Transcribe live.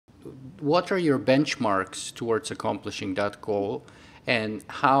what are your benchmarks towards accomplishing that goal, and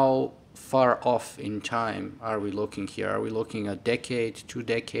how far off in time are we looking here? Are we looking a decade, 2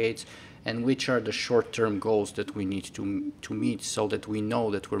 decades? And which are the short-term goals that we need to meet so that we know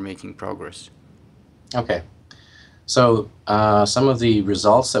that we're making progress? Okay. So some of the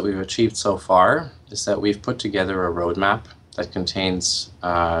results that we've achieved so far is that we've put together a roadmap that contains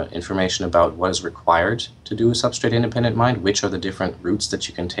information about what is required to do a substrate-independent mind, which are the different routes that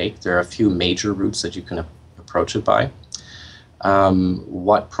you can take. There are a few major routes that you can approach it by.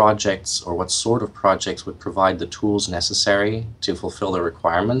 What projects or what sort of projects would provide the tools necessary to fulfill the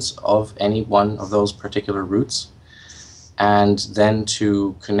requirements of any one of those particular routes, and then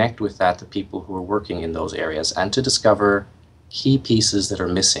to connect with that the people who are working in those areas and to discover key pieces that are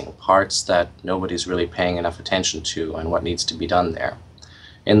missing, parts that nobody's really paying enough attention to, and what needs to be done there.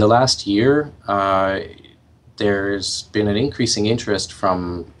 In the last year, there's been an increasing interest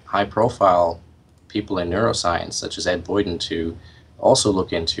from high-profile people in neuroscience, such as Ed Boyden, to also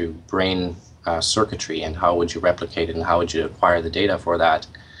look into brain circuitry and how would you replicate it and how would you acquire the data for that.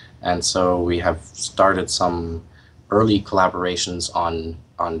 And so we have started some early collaborations on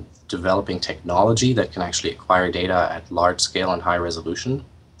developing technology that can actually acquire data at large scale and high resolution.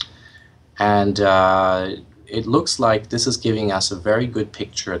 And it looks like this is giving us a very good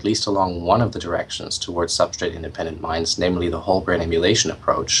picture, at least along one of the directions towards substrate-independent minds, namely the whole brain emulation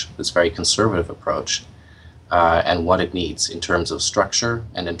approach, this very conservative approach, and what it needs in terms of structure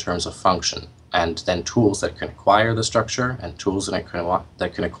and in terms of function, and then tools that can acquire the structure and tools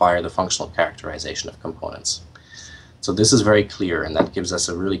that can acquire the functional characterization of components. So this is very clear, and that gives us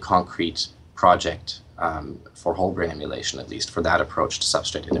a really concrete project for whole brain emulation, at least for that approach to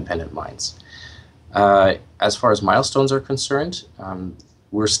substrate-independent minds. As far as milestones are concerned,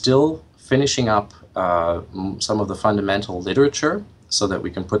 we're still finishing up some of the fundamental literature so that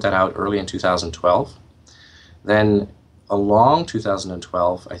we can put that out early in 2012. Then along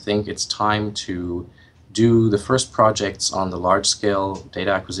 2012, I think it's time to do the first projects on the large-scale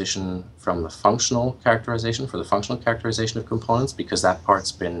data acquisition from the functional characterization, for the functional characterization of components, because that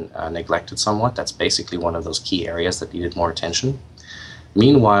part's been neglected somewhat. That's basically one of those key areas that needed more attention.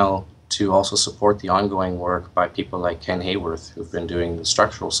 Meanwhile, to also support the ongoing work by people like Ken Hayworth, who've been doing the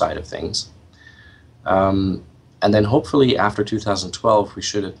structural side of things. And then hopefully after 2012, we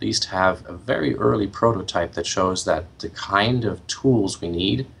should at least have a very early prototype that shows that the kind of tools we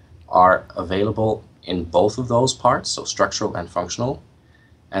need are available in both of those parts, so structural and functional.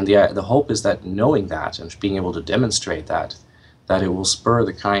 And the hope is that knowing that and being able to demonstrate that it will spur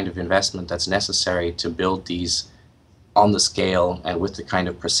the kind of investment that's necessary to build these on the scale and with the kind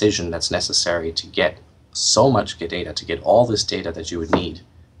of precision that's necessary to get so much data, to get all this data that you would need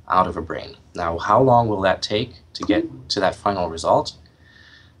out of a brain. Now, how long will that take to get to that final result?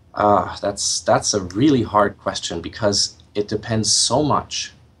 That's a really hard question, because it depends so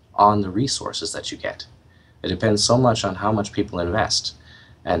much on the resources that you get. It depends so much on how much people invest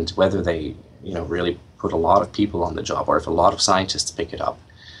and whether they, really put a lot of people on the job, or if a lot of scientists pick it up.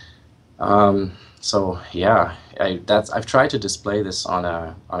 So yeah, I've tried to display this on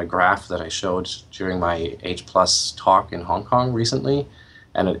a graph that I showed during my H+ talk in Hong Kong recently,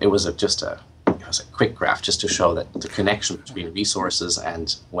 and it was a quick graph just to show that the connection between resources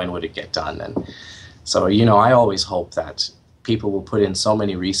and when would it get done. And so I always hope that people will put in so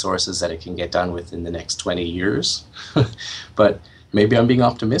many resources that it can get done within the next 20 years. But maybe I'm being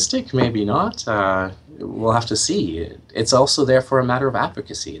optimistic, maybe not. We'll have to see. It's also therefore a matter of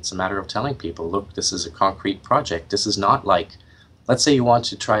advocacy. It's a matter of telling people, look, this is a concrete project. This is not like, let's say you want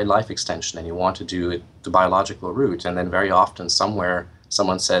to try life extension and you want to do it the biological route, and then very often somewhere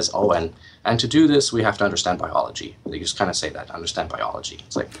someone says, oh, and to do this, we have to understand biology. They just kind of say that, understand biology.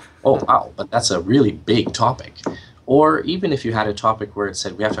 It's like, oh, wow, but that's a really big topic. Or even if you had a topic where it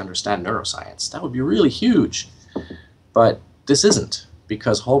said we have to understand neuroscience, that would be really huge. But this isn't,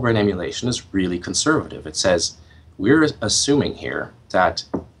 because whole brain emulation is really conservative. It says we're assuming here that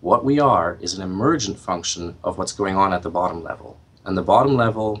what we are is an emergent function of what's going on at the bottom level. And the bottom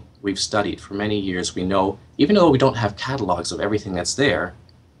level we've studied for many years. We know, even though we don't have catalogs of everything that's there,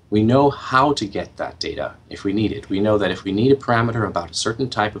 we know how to get that data if we need it. We know that if we need a parameter about a certain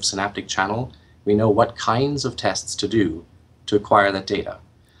type of synaptic channel, we know what kinds of tests to do to acquire that data.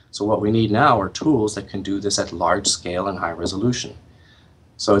 So what we need now are tools that can do this at large scale and high resolution.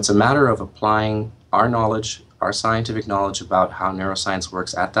 So it's a matter of applying our knowledge, our scientific knowledge about how neuroscience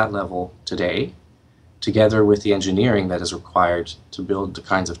works at that level today, together with the engineering that is required to build the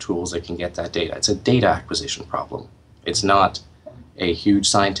kinds of tools that can get that data. It's a data acquisition problem. It's not a huge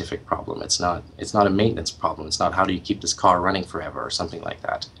scientific problem. It's not a maintenance problem. It's not how do you keep this car running forever or something like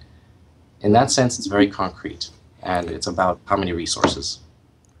that. in that sense, it's very concrete, and it's about how many resources.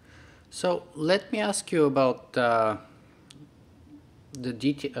 So let me ask you about the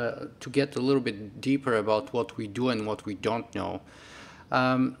detail to get a little bit deeper about what we do and what we don't know.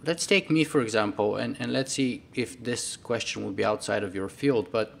 Let's take me, for example, and let's see if this question will be outside of your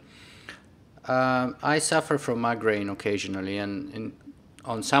field, but I suffer from migraine occasionally, and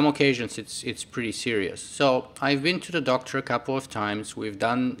on some occasions it's pretty serious. So I've been to the doctor a couple of times. We've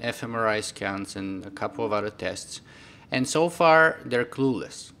done fMRI scans and a couple of other tests, and so far they're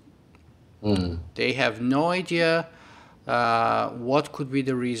clueless. They have no idea what could be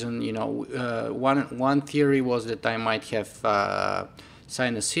the reason. You know, one theory was that I might have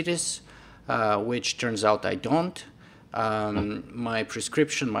sinusitis, which turns out I don't. My eye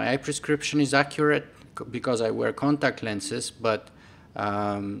prescription is accurate because I wear contact lenses, but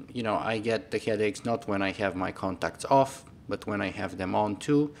you know, I get the headaches not when I have my contacts off, but when I have them on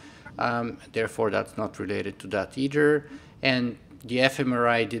too. Therefore, that's not related to that either. And the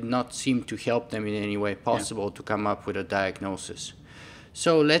fMRI did not seem to help them in any way possible to come up with a diagnosis.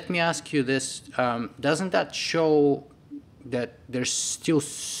 So let me ask you this: doesn't that show that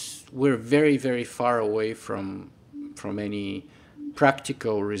we're very, very far away from any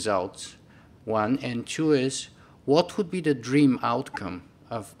practical results? One, and two is, what would be the dream outcome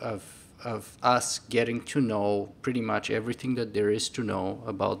of us getting to know pretty much everything that there is to know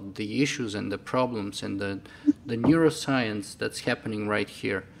about the issues and the problems and the neuroscience that's happening right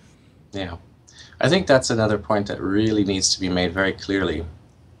here? Yeah, I think that's another point that really needs to be made very clearly.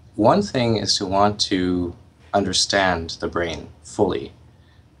 One thing is to want to understand the brain fully.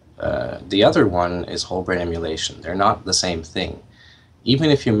 The other one is whole brain emulation. They're not the same thing.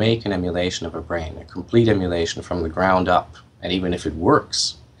 Even if you make an emulation of a brain, a complete emulation from the ground up, and even if it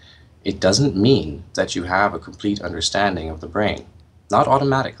works, it doesn't mean that you have a complete understanding of the brain. Not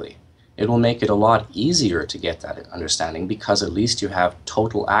automatically. It will make it a lot easier to get that understanding because at least you have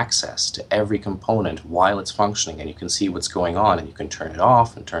total access to every component while it's functioning, and you can see what's going on, and you can turn it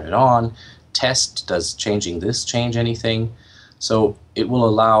off and turn it on, test, does changing this change anything? So it will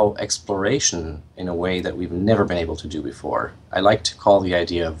allow exploration in a way that we've never been able to do before. I like to call the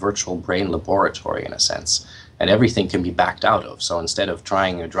idea a virtual brain laboratory in a sense, and everything can be backed out of. So instead of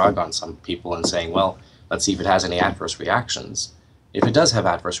trying a drug on some people and saying, well, let's see if it has any adverse reactions, if it does have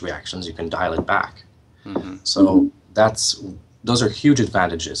adverse reactions, you can dial it back. So those are huge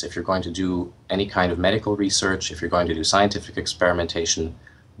advantages if you're going to do any kind of medical research, if you're going to do scientific experimentation,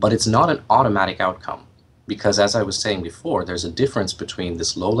 but it's not an automatic outcome. Because as I was saying before, there's a difference between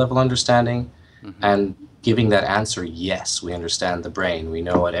this low-level understanding and giving that answer, yes, we understand the brain. We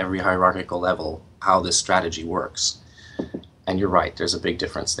know at every hierarchical level how this strategy works. And you're right, there's a big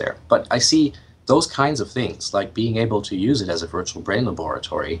difference there. But I see those kinds of things, like being able to use it as a virtual brain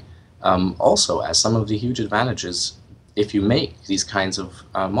laboratory, also as some of the huge advantages if you make these kinds of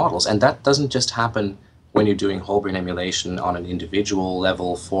models. And that doesn't just happen when you're doing whole brain emulation on an individual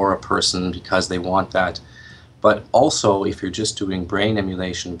level for a person because they want that, but also if you're just doing brain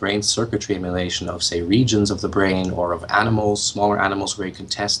emulation, brain circuitry emulation of, say, regions of the brain or of animals, smaller animals where you can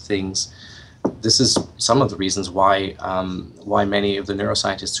test things. This is some of the reasons why many of the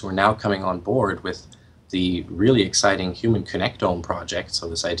neuroscientists who are now coming on board with the really exciting human connectome project, so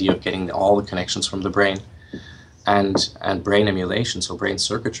this idea of getting all the connections from the brain, and brain emulation, so brain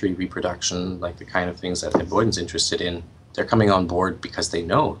circuitry reproduction, like the kind of things that Ed Boyden's interested in, they're coming on board because they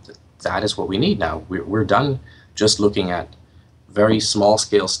know that that is what we need now. We're done just looking at very small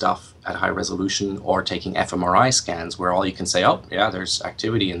scale stuff at high resolution or taking fMRI scans where all you can say, oh, yeah, there's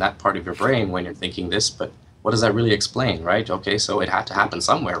activity in that part of your brain when you're thinking this, but what does that really explain, right? Okay, so it had to happen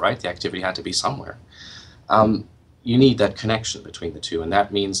somewhere, right? The activity had to be somewhere. You need that connection between the two, and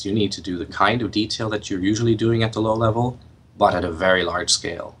that means you need to do the kind of detail that you're usually doing at the low level, but at a very large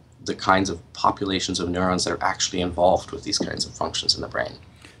scale, the kinds of populations of neurons that are actually involved with these kinds of functions in the brain.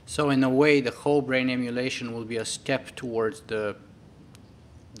 So in a way, the whole brain emulation will be a step towards the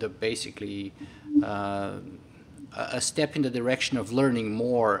basically a step in the direction of learning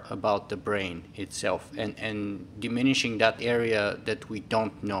more about the brain itself and diminishing that area that we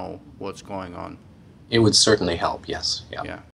don't know what's going on. It would certainly help, yes. Yeah.